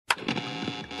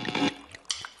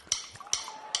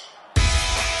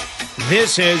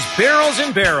This is Barrels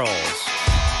and Barrels,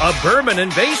 a bourbon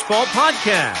and baseball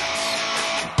podcast,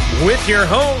 with your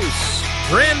hosts,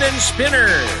 Brandon Spinner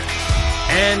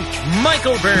and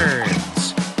Michael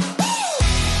Burns.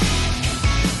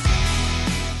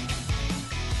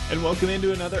 And welcome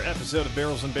into another episode of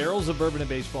Barrels and Barrels, a bourbon and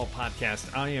baseball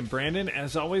podcast. I am Brandon,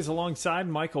 as always, alongside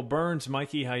Michael Burns.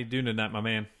 Mikey, how you doing tonight, my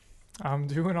man? I'm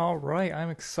doing all right. I'm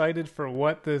excited for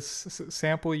what this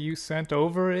sample you sent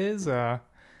over is.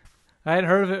 I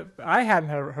hadn't heard of it. I hadn't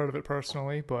heard of it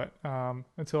personally, but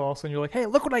until all of a sudden you're like, "Hey,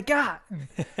 look what I got!" And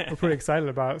we're pretty excited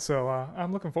about it. So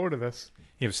I'm looking forward to this.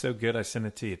 It was so good, I sent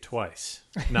it to you twice,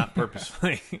 not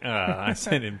purposely. I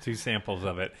sent him 2 samples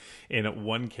of it in a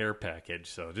 1 care package.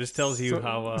 So it just tells you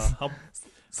how.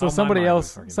 So somebody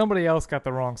else got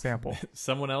the wrong sample.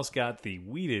 Someone else got the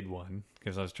weeded one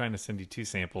because I was trying to send you 2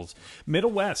 samples.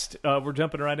 Middle West. We're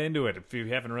jumping right into it. If you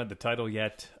haven't read the title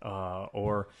yet,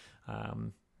 or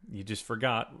you just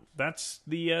forgot, that's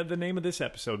the name of this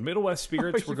episode. Middle West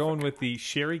Spirits. We're going with the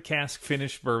Sherry Cask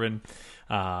Finish Bourbon.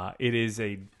 It is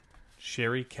a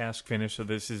Sherry Cask Finish, so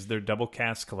this is their double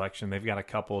cask collection. They've got a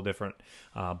couple of different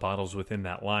bottles within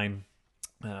that line.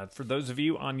 For those of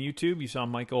you on YouTube, you saw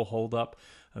Michael hold up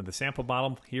the sample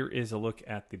bottle. Here is a look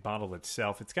at the bottle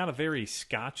itself. It's got a very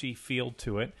scotchy feel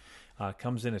to it.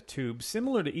 Comes in a tube,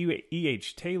 similar to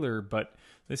E.H. Taylor, but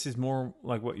this is more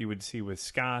like what you would see with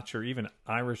Scotch or even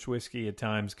Irish whiskey at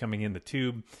times coming in the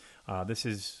tube. This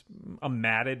is a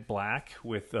matted black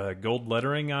with gold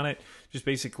lettering on it, just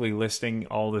basically listing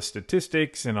all the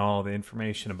statistics and all the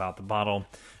information about the bottle.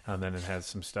 And then it has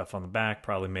some stuff on the back,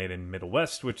 probably made in Middle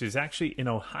West, which is actually an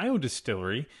Ohio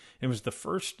distillery. It was the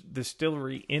first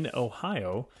distillery in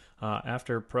Ohio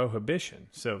after Prohibition.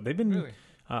 So they've been, Really?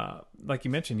 like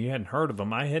you mentioned, you hadn't heard of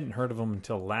them. I hadn't heard of them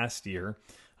until last year.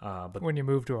 But when you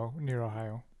moved to near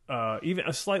Ohio.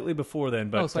 Even slightly before then,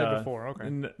 but slightly before, okay.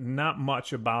 Not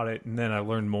much about it. And then I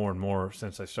learned more and more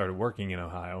since I started working in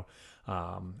Ohio,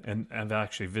 and I've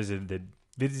actually visited.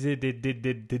 I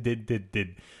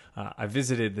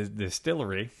visited the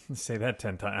distillery. Say that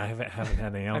 10 times. I haven't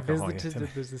had any alcohol yet. The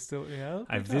distillery. Yeah,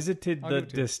 I visited the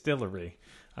distillery.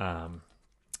 The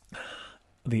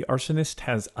arsonist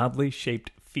has oddly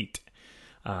shaped feet,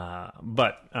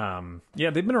 but yeah,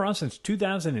 they've been around since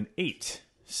 2008.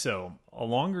 So a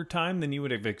longer time than you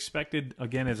would have expected.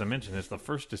 Again, as I mentioned, it's the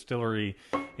first distillery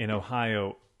in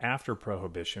Ohio after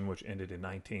Prohibition, which ended in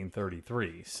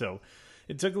 1933. So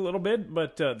it took a little bit,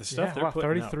 but the stuff they're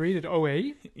putting 33 to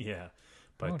 08? Yeah.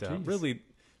 But really,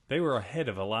 they were ahead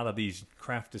of a lot of these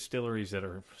craft distilleries that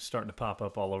are starting to pop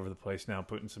up all over the place now,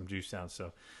 putting some juice out.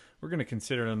 So we're going to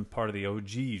consider them part of the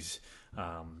OGs.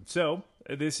 So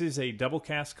this is a double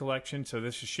cask collection. So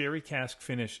this is Sherry Cask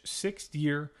Finish 6th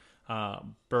year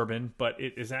bourbon, but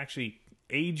it is actually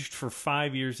aged for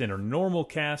 5 years in a normal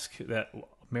cask, that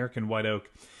American white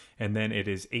oak, and then it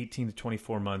is 18 to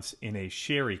 24 months in a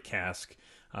sherry cask.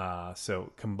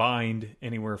 So combined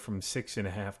anywhere from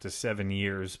 6.5 to 7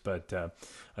 years, but a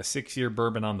 6-year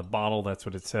bourbon on the bottle. That's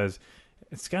what it says.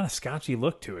 It's got a scotchy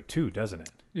look to it too, doesn't it?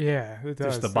 Yeah, it does.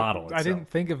 Just the bottle itself. I didn't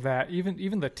think of that.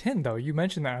 Even the tin, though. You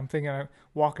mentioned that. I'm thinking of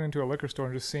walking into a liquor store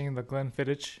and just seeing the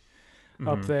Glenfiddich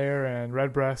up there and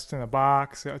Redbreast in a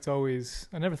box. It's always,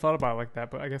 I never thought about it like that,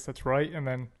 but I guess that's right. And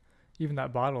then even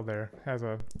that bottle there has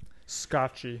a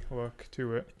scotchy look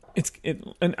to it. It's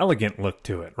an elegant look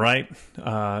to it, right?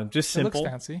 Just simple. It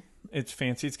looks fancy. It's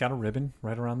fancy. It's got a ribbon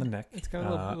right around the neck. It's got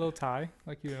a little tie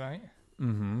like you tonight.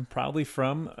 Probably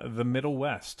from the Middle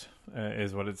West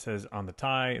is what it says on the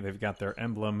tie. They've got their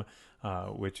emblem,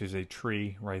 which is a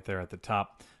tree right there at the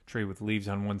top. Tree with leaves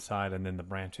on one side and then the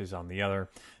branches on the other.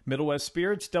 Middle West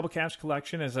Spirits double cask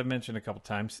collection, as I've mentioned a couple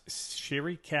times.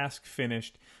 Sherry cask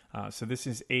finished. So this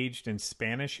is aged in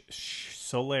Spanish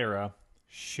Solera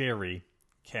sherry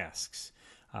casks,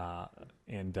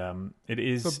 and it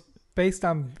is. So based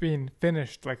on being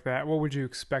finished like that, what would you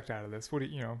expect out of this? What do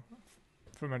you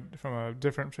from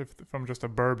just a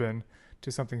bourbon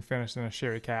to something finished in a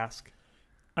sherry cask?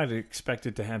 I'd expect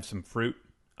it to have some fruit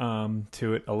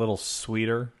to it, a little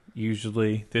sweeter.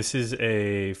 Usually, this is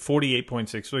a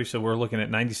 48.6, so we're looking at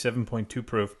 97.2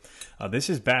 proof. This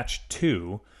is batch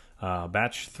 2.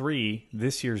 Batch 3,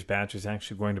 this year's batch, is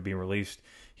actually going to be released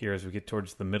here as we get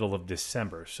towards the middle of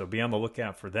December. So be on the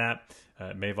lookout for that.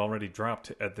 It may have already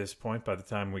dropped at this point by the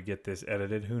time we get this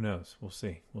edited. Who knows? We'll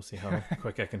see. We'll see how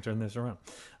quick I can turn this around.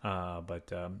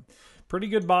 But pretty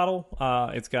good bottle.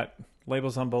 It's got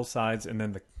labels on both sides, and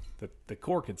then the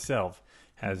cork itself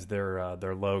has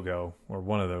their logo, or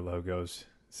one of their logos.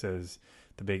 It says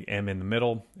the big M in the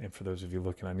middle, and for those of you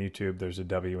looking on YouTube, there's a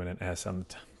W and an S on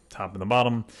the top and the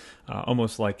bottom,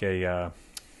 almost like a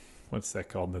what's that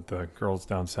called that the girls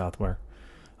down south wear?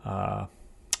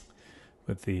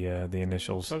 With the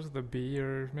initials. Starts with the B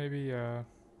or maybe. I know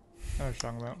what you're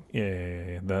talking about.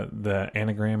 Yeah. The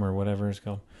anagram or whatever it's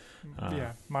called.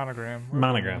 Yeah, monogram.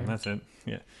 Monogram. That's it.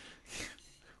 Yeah.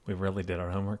 We really did our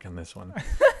homework on this one.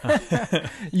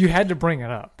 You had to bring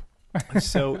it up.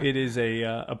 So it is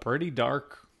a pretty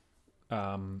dark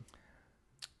liquid.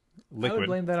 I would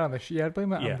blame that on the I'd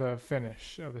blame it on the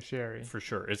finish of the sherry. For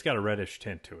sure. It's got a reddish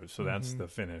tint to it, so that's the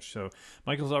finish. So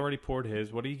Michael's already poured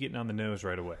his. What are you getting on the nose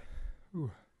right away? Ooh.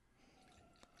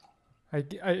 I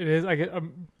get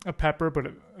a pepper, but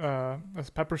a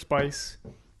pepper spice.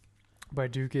 But I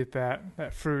do get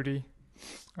that fruity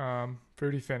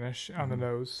finish on the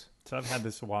nose. So I've had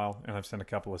this a while, and I've sent a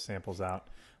couple of samples out.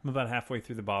 I'm about halfway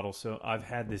through the bottle, so I've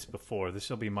had this before. This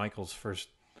will be Michael's first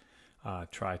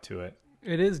try to it.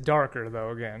 It is darker,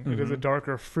 though, again. It is a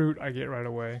darker fruit I get right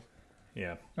away.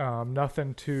 Yeah.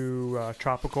 Nothing too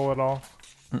tropical at all.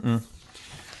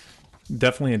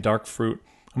 Definitely a dark fruit.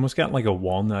 Almost got like a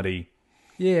walnutty.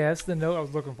 Yeah, that's the note I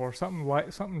was looking for.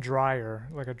 Something drier,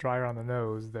 like a drier on the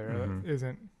nose there. That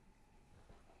isn't.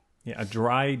 Yeah, a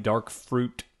dry, dark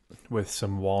fruit with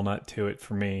some walnut to it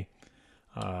for me.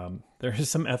 There is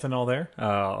some ethanol there,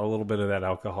 a little bit of that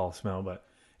alcohol smell, but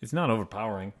it's not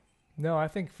overpowering. No, I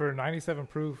think for 97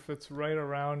 proof, it's right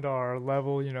around our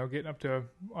level, getting up to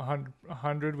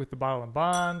 100 with the bottle and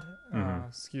bond.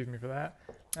 Excuse me for that.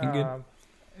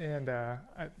 And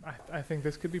I think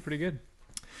this could be pretty good.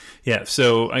 Yeah,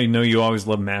 so I know you always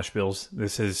love mash bills.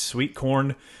 This is sweet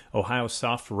corn, Ohio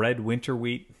soft red winter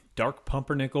wheat, dark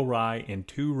pumpernickel rye, and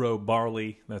 2-row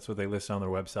barley. That's what they list on their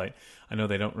website. I know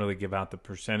they don't really give out the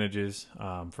percentages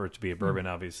for it to be a bourbon.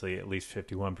 Obviously, at least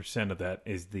 51% of that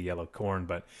is the yellow corn.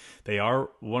 But they are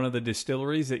one of the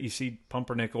distilleries that you see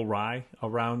pumpernickel rye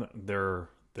around. Their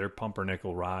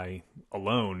pumpernickel rye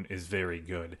alone is very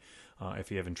good.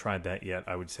 If you haven't tried that yet,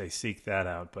 I would say seek that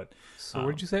out. But so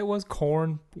what did you say it was?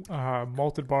 Corn,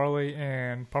 malted barley,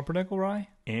 and pumpernickel rye?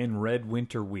 And red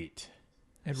winter wheat.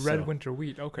 And red winter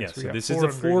wheat. Okay, yeah, so this is a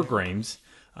 4 grains,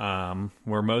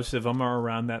 where most of them are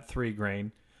around that 3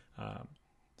 grain.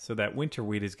 So that winter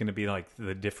wheat is going to be like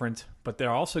the difference. But they're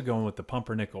also going with the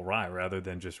pumpernickel rye rather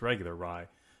than just regular rye.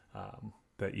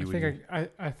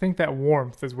 I think that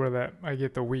warmth is where I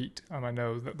get the wheat on my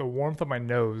nose. The warmth of my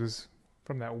nose is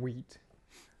from that wheat.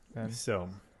 So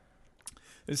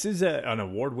this is an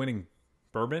award-winning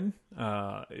bourbon.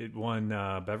 It won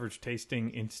Beverage Tasting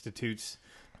Institute's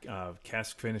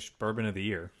Cask Finished Bourbon of the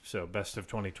Year, so best of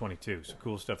 2022. So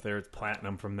cool stuff there. It's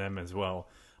platinum from them as well.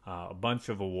 A bunch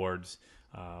of awards.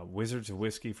 Wizards of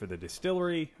Whiskey for the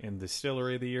distillery and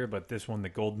Distillery of the Year, but this won the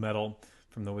gold medal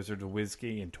from the Wizards of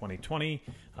Whiskey in 2020.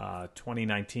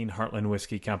 2019 Heartland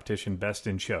Whiskey Competition Best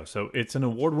in Show. So it's an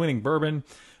award-winning bourbon.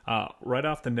 Right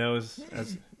off the nose,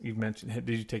 as you mentioned.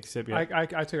 Did you take a sip yet?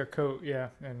 I took a coat, yeah,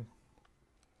 and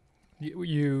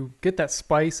you get that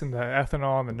spice and the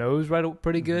ethanol on the nose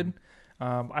pretty good.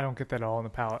 I don't get that all in the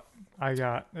palate.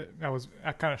 I was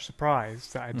kind of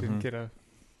surprised that I didn't get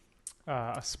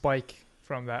a spike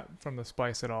from the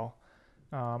spice at all.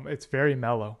 It's very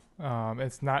mellow.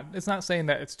 It's not saying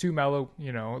that it's too mellow,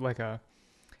 like a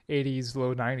 80s,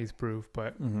 low 90s proof,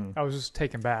 but I was just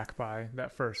taken back by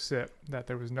that first sip that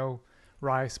there was no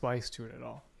rye spice to it at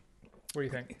all. What do you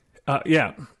think?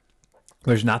 Yeah.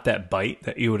 There's not that bite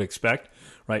that you would expect,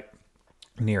 right?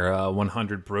 Near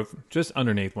 100 proof, just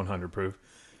underneath 100 proof.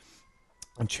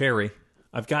 And cherry.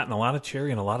 I've gotten a lot of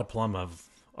cherry and a lot of plum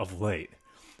of late.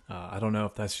 I don't know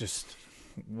if that's just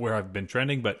where I've been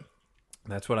trending, but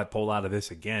that's what I pulled out of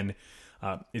this again.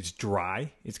 It's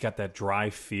dry. It's got that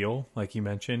dry feel, like you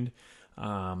mentioned.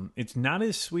 It's not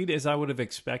as sweet as I would have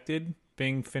expected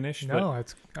being finished. No,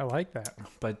 I like that.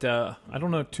 But I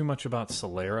don't know too much about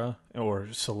Solera or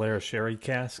Solera sherry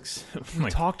casks. We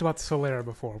talked about the Solera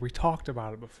before. We talked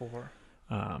about it before.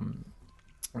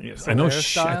 Yes, I know.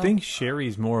 I think sherry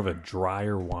is more of a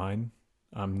drier wine.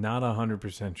 I'm not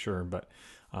 100% sure, but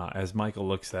as Michael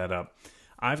looks that up,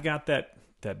 I've got that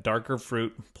darker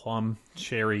fruit, plum,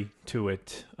 cherry to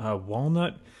it.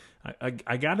 Walnut,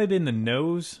 I got it in the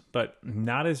nose, but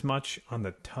not as much on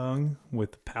the tongue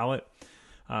with the palate.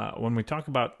 When we talk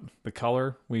about the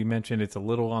color, we mentioned it's a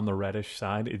little on the reddish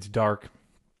side. It's dark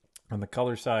on the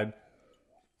color side.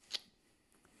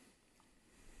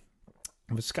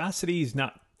 Viscosity is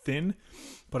not thin,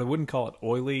 but I wouldn't call it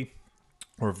oily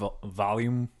or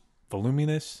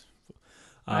voluminous.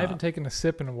 I haven't taken a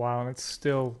sip in a while, and it's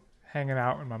still hanging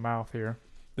out in my mouth here.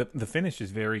 The finish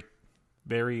is very,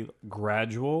 very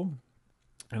gradual,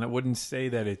 and I wouldn't say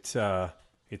that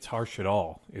it's harsh at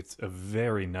all. It's a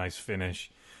very nice finish.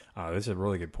 This is a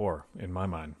really good pour in my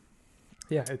mind.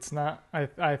 Yeah, it's not.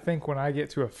 I think when I get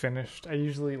to a finished, I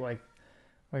usually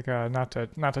not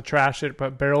to trash it,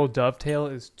 but Barrel Dovetail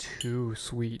is too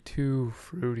sweet, too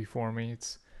fruity for me.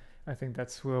 I think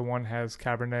that's the one has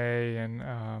Cabernet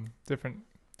and different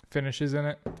finishes in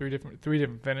it. Three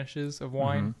different finishes of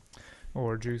wine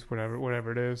or juice,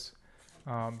 whatever it is.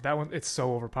 That one, it's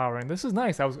so overpowering. This is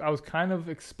nice. I was kind of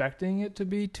expecting it to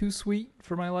be too sweet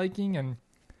for my liking and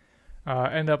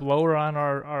end up lower on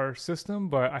our system,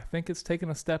 but I think it's taken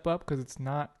a step up because it's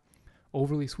not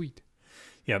overly sweet.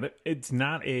 Yeah, it's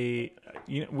not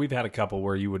we've had a couple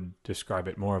where you would describe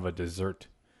it more of a dessert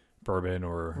bourbon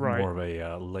or more of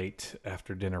a late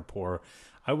after dinner pour.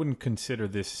 I wouldn't consider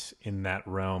this in that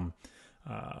realm.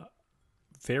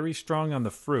 Very strong on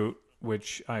the fruit,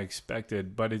 which I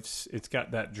expected, but it's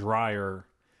got that drier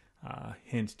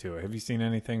hint to it. Have you seen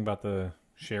anything about the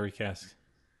sherry cask?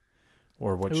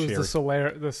 Or what sherry? It was the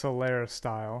Solera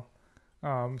style.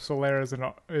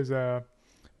 Solera is a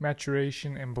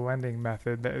maturation and blending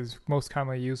method that is most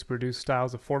commonly used to produce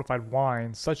styles of fortified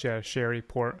wines such as sherry,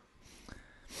 port,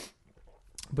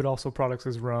 but also products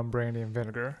as rum, brandy, and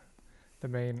vinegar. The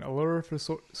main allure for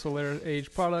Solera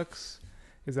aged products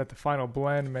is that the final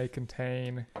blend may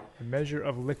contain a measure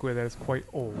of liquid that is quite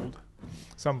old.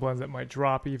 Some blends that might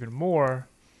drop even more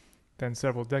than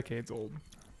several decades old.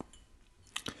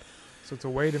 So it's a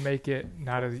way to make it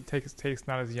taste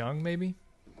not as young, maybe.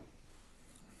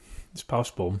 It's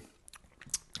possible.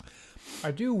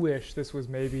 I do wish this was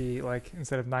maybe like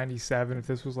instead of 97, if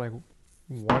this was like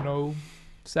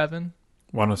 107.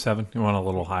 107. You want a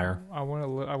little higher? I want a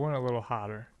little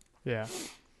hotter. Yeah.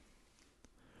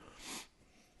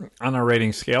 On our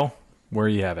rating scale, where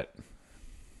you have it?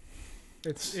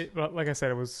 Like I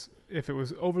said, if it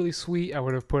was overly sweet, I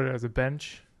would have put it as a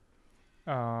bench.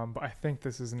 But I think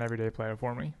this is an everyday player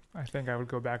for me. I think I would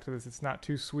go back to this. It's not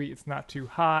too sweet. It's not too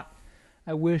hot.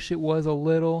 I wish it was a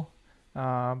little, but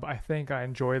I think I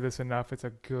enjoy this enough. It's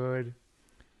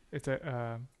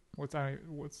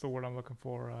what's the word I'm looking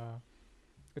for?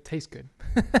 It tastes good.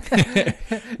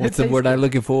 What's the word I'm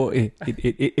looking for?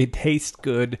 It tastes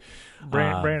good.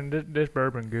 Brandon, this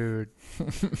bourbon good.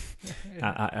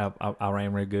 I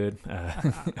ran real good.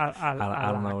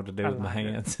 I don't know what to do with my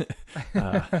hands.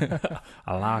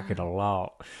 I like it a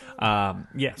lot.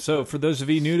 So for those of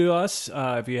you new to us,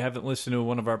 if you haven't listened to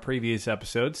one of our previous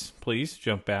episodes, please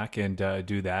jump back and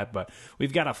do that. But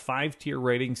we've got a 5-tier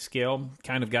rating scale,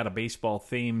 kind of got a baseball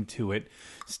theme to it,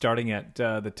 starting at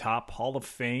the top, Hall of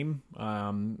Fame.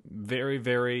 Very,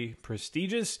 very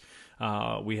prestigious.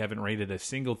 We haven't rated a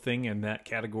single thing in that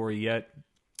category yet.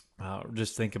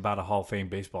 Just think about a Hall of Fame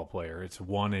baseball player. It's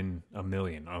 1 in a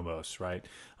million almost, right?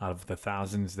 Out of the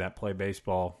thousands that play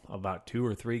baseball, about 2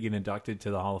 or 3 get inducted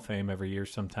to the Hall of Fame every year.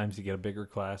 Sometimes you get a bigger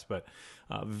class, but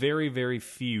very, very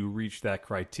few reach that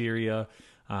criteria.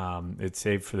 It's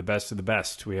saved for the best of the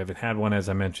best. We haven't had one, as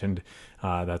I mentioned.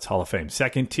 That's Hall of Fame.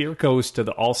 Second tier goes to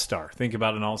the All-Star. Think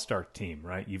about an All-Star team,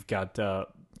 right? You've got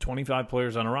 25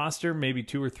 players on a roster. Maybe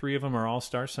 2 or 3 of them are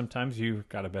All-Stars. Sometimes you've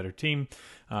got a better team,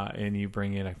 and you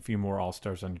bring in a few more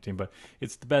All-Stars on your team. But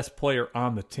it's the best player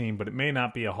on the team, but it may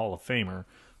not be a Hall of Famer.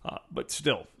 But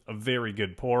still, a very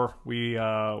good pour.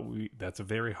 That's a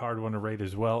very hard one to rate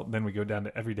as well. Then we go down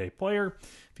to everyday player.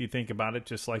 If you think about it,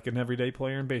 just like an everyday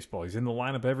player in baseball, he's in the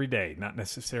lineup every day. Not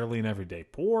necessarily an everyday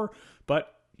pour,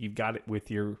 but you've got it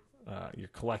with your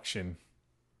collection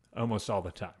almost all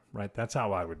the time, right? That's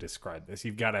how I would describe this.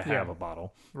 You've got to have a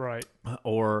bottle, right?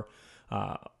 Or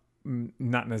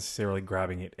not necessarily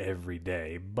grabbing it every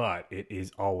day, but it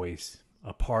is always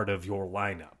a part of your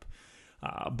lineup.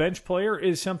 Bench player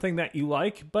is something that you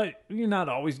like, but you're not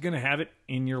always going to have it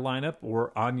in your lineup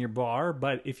or on your bar.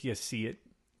 But if you see it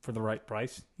for the right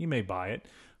price, you may buy it.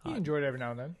 You enjoy it every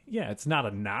now and then. Yeah, it's not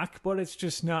a knock, but it's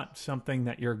just not something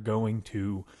that you're going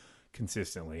to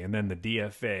consistently. And then the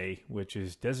DFA, which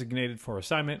is designated for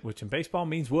assignment, which in baseball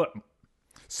means what?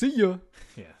 See ya.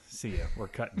 Yeah, see ya. We're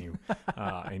cutting you.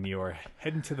 And you're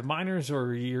heading to the minors,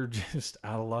 or you're just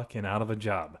out of luck and out of a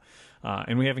job.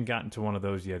 And we haven't gotten to one of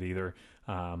those yet either.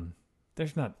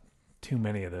 There's not too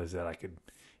many of those that I could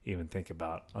even think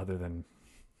about other than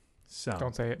some.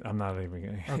 Don't say it. I'm not even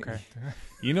going to. Okay.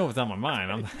 You know what's on my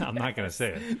mind. I'm not going to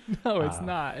say it. No, it's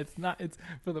not. It's not. It's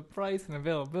for the price and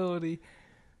availability.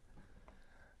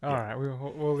 All right.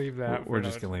 We'll leave that. We're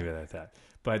just going to leave it at that.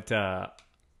 But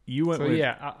you went with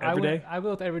everyday? I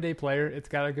went with everyday player. It's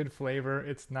got a good flavor.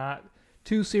 It's not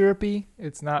too syrupy.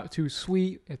 It's not too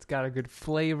sweet. It's got a good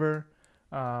flavor.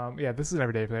 This is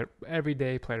an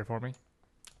everyday player for me.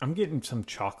 I'm getting some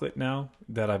chocolate now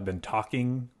that I've been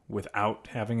talking without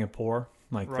having a pour.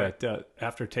 Like Right. that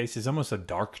aftertaste is almost a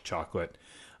dark chocolate.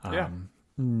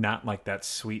 Not like that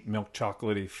sweet milk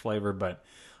chocolatey flavor, but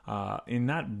and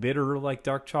not bitter like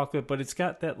dark chocolate, but it's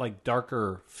got that like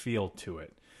darker feel to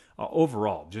it.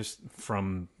 Overall, just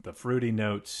from the fruity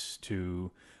notes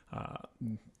to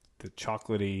the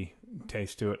chocolatey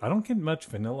taste to it. I don't get much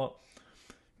vanilla.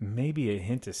 Maybe a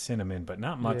hint of cinnamon, but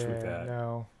not much with that.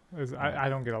 No, I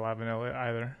don't get a lot of vanilla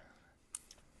either.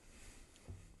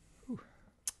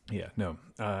 Yeah, no.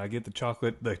 I get the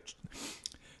chocolate.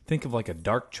 Think of like a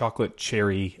dark chocolate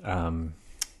cherry. We're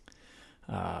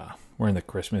in the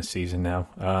Christmas season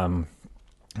now.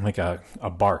 Like a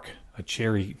bark, a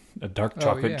dark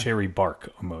chocolate cherry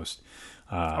bark almost.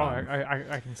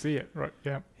 I can see it. Right.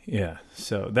 Yeah. Yeah.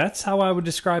 So that's how I would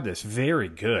describe this. Very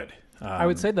good. I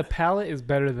would say the palate is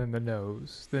better than the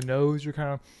nose. The nose, you're kind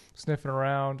of sniffing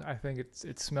around. I think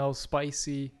it smells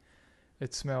spicy.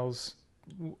 It smells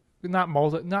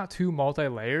not too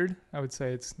multi-layered. I would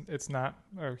say it's not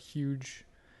a huge.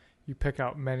 You pick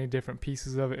out many different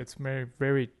pieces of it. It's very,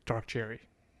 very dark cherry.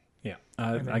 Yeah,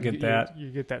 I get that. You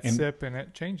get that sip, and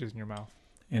it changes in your mouth.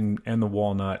 And the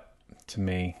walnut, to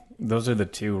me, those are the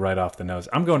two right off the nose.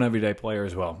 I'm going everyday player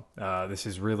as well. This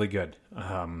is really good.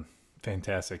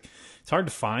 Fantastic. It's hard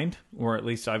to find, or at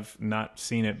least I've not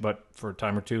seen it, but for a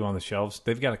time or two on the shelves.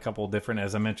 They've got a couple of different,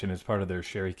 as I mentioned, as part of their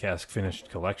Sherry Cask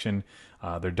Finished collection,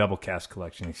 their double cask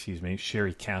collection,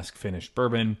 Sherry Cask Finished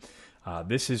Bourbon.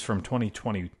 This is from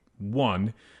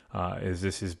 2021.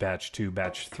 This is batch 2,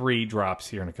 batch 3 drops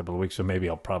here in a couple of weeks, so maybe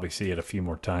I'll probably see it a few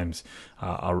more times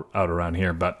out around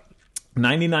here. But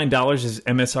 $99 is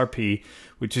MSRP,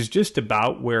 which is just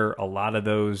about where a lot of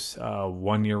those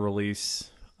 1-year release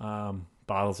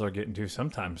bottles are getting to.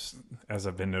 Sometimes, as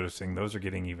I've been noticing, those are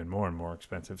getting even more and more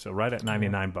expensive. So right at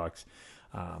 $99.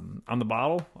 On the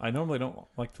bottle, I normally don't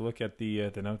like to look at the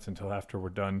notes until after we're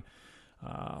done.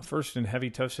 First in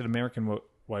heavy toasted American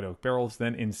white oak barrels,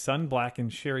 then in sun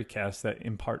blackened sherry casks that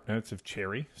impart notes of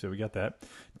cherry. So we got that.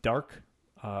 Dark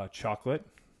chocolate,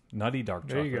 nutty dark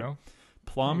chocolate. There you go.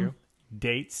 Plum,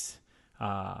 dates,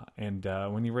 and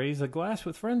when you raise a glass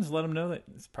with friends, let them know that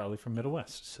it's probably from Middle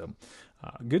West. So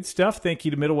good stuff. Thank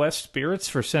you to Middle West Spirits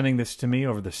for sending this to me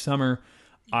over the summer.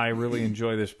 I really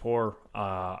enjoy this pour.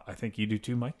 I think you do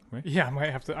too, Mike, right? Yeah, I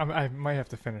might have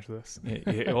to finish this.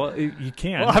 Well, you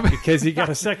can because you got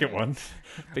a second one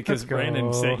because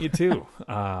Brandon sent you two.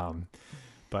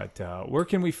 But where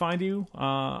can we find you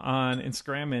on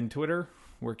Instagram and Twitter?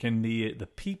 Where can the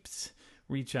peeps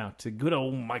reach out to good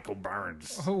old Michael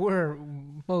Burns? We're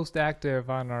most active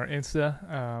on our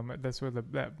Insta. That's where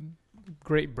that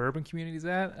great bourbon community is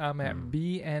at. I'm at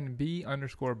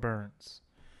BNB_Burns.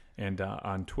 And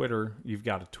on Twitter, you've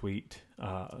got a tweet.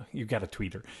 You've got a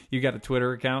tweeter. You got a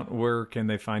Twitter account. Where can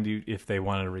they find you if they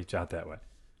want to reach out that way?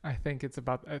 I think it's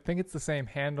the same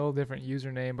handle, different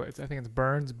username, but I think it's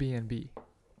Burns BNB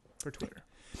for Twitter.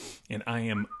 And I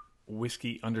am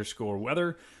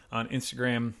whiskey_weather on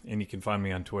Instagram, and you can find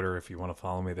me on Twitter if you want to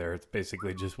follow me there. It's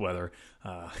basically just weather.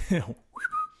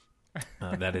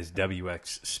 That is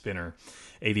WX Spinner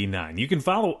 89. You can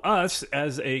follow us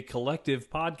as a collective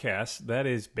podcast. That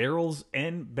is Barrels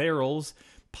and Barrels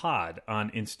Pod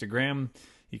on Instagram.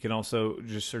 You can also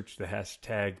just search the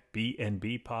hashtag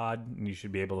BNB Pod, and you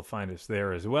should be able to find us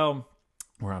there as well.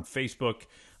 We're on Facebook.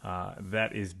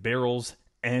 That is Barrels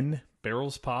and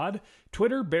Barrels Pod.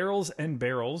 Twitter, Barrels and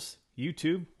Barrels.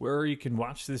 YouTube, where you can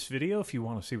watch this video if you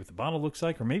want to see what the bottle looks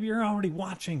like, or maybe you're already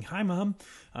watching. Hi, Mom.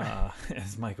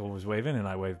 As Michael was waving and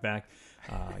I waved back.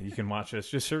 You can watch us.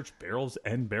 Just search Barrels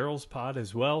and Barrels Pod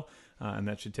as well, and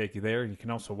that should take you there. You can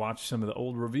also watch some of the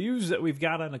old reviews that we've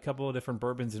got on a couple of different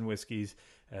bourbons and whiskeys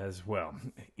as well.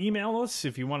 Email us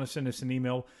if you want to send us an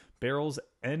email,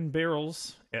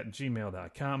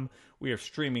 barrelsandbarrels@gmail.com. We are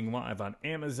streaming live on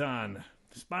Amazon,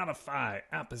 Spotify,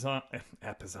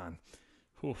 Amazon.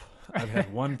 Oof, I've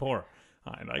had one pour,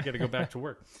 and I got to go back to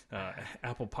work.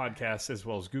 Apple Podcasts, as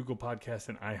well as Google Podcasts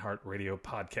and iHeartRadio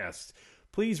Podcasts.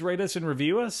 Please rate us and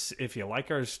review us. If you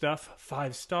like our stuff,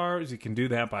 5 stars. You can do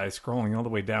that by scrolling all the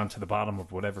way down to the bottom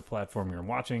of whatever platform you're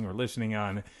watching or listening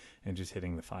on and just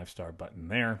hitting the 5-star button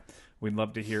there. We'd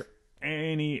love to hear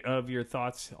any of your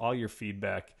thoughts, all your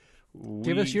feedback.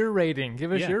 Give us your rating.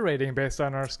 Give us your rating based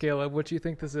on our scale of what you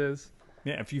think this is.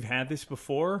 Yeah, if you've had this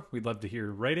before, we'd love to hear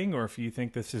your rating, or if you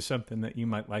think this is something that you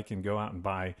might like and go out and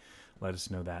buy, let us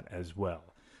know that as well.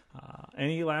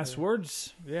 Any last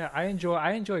words? Yeah, I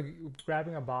enjoy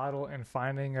grabbing a bottle and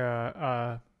finding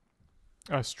a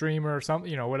streamer or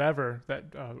something, whatever, that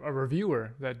a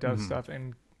reviewer that does stuff,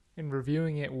 and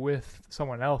reviewing it with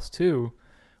someone else too,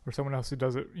 or someone else who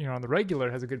does it, on the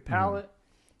regular, has a good palate.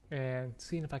 and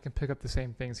seeing if I can pick up the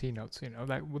same things he notes. You know,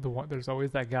 that with the one, there's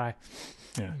always that guy.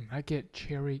 Yeah. I get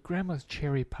grandma's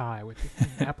cherry pie, which is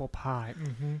apple pie.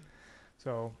 Mm-hmm.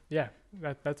 So yeah,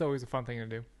 that's always a fun thing to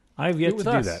do. I've yet to do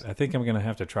us. that. I think I'm going to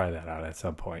have to try that out at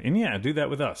some point. And yeah, do that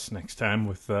with us next time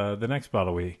with the next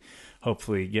bottle we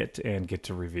hopefully get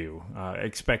to review.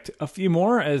 Expect a few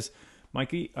more, as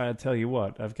Mikey, I tell you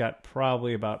what, I've got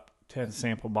probably about 10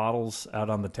 sample bottles out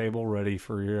on the table ready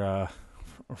for your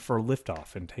for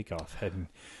liftoff and takeoff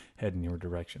heading your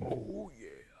direction. Oh yeah.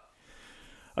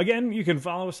 Again, you can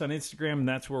follow us on Instagram, and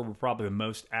that's where we're probably the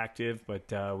most active,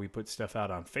 but we put stuff out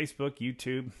on Facebook,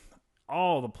 YouTube,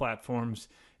 all the platforms.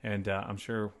 And I'm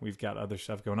sure we've got other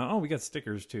stuff going on. Oh, we got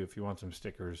stickers, too. If you want some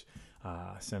stickers,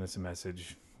 send us a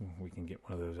message. We can get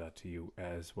one of those out to you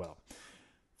as well.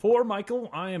 For Michael,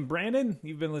 I am Brandon.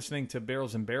 You've been listening to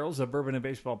Barrels and Barrels, a Bourbon and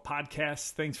Baseball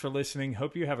podcast. Thanks for listening.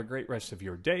 Hope you have a great rest of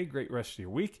your day, great rest of your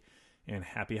week, and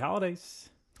happy holidays.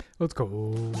 Let's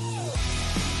go.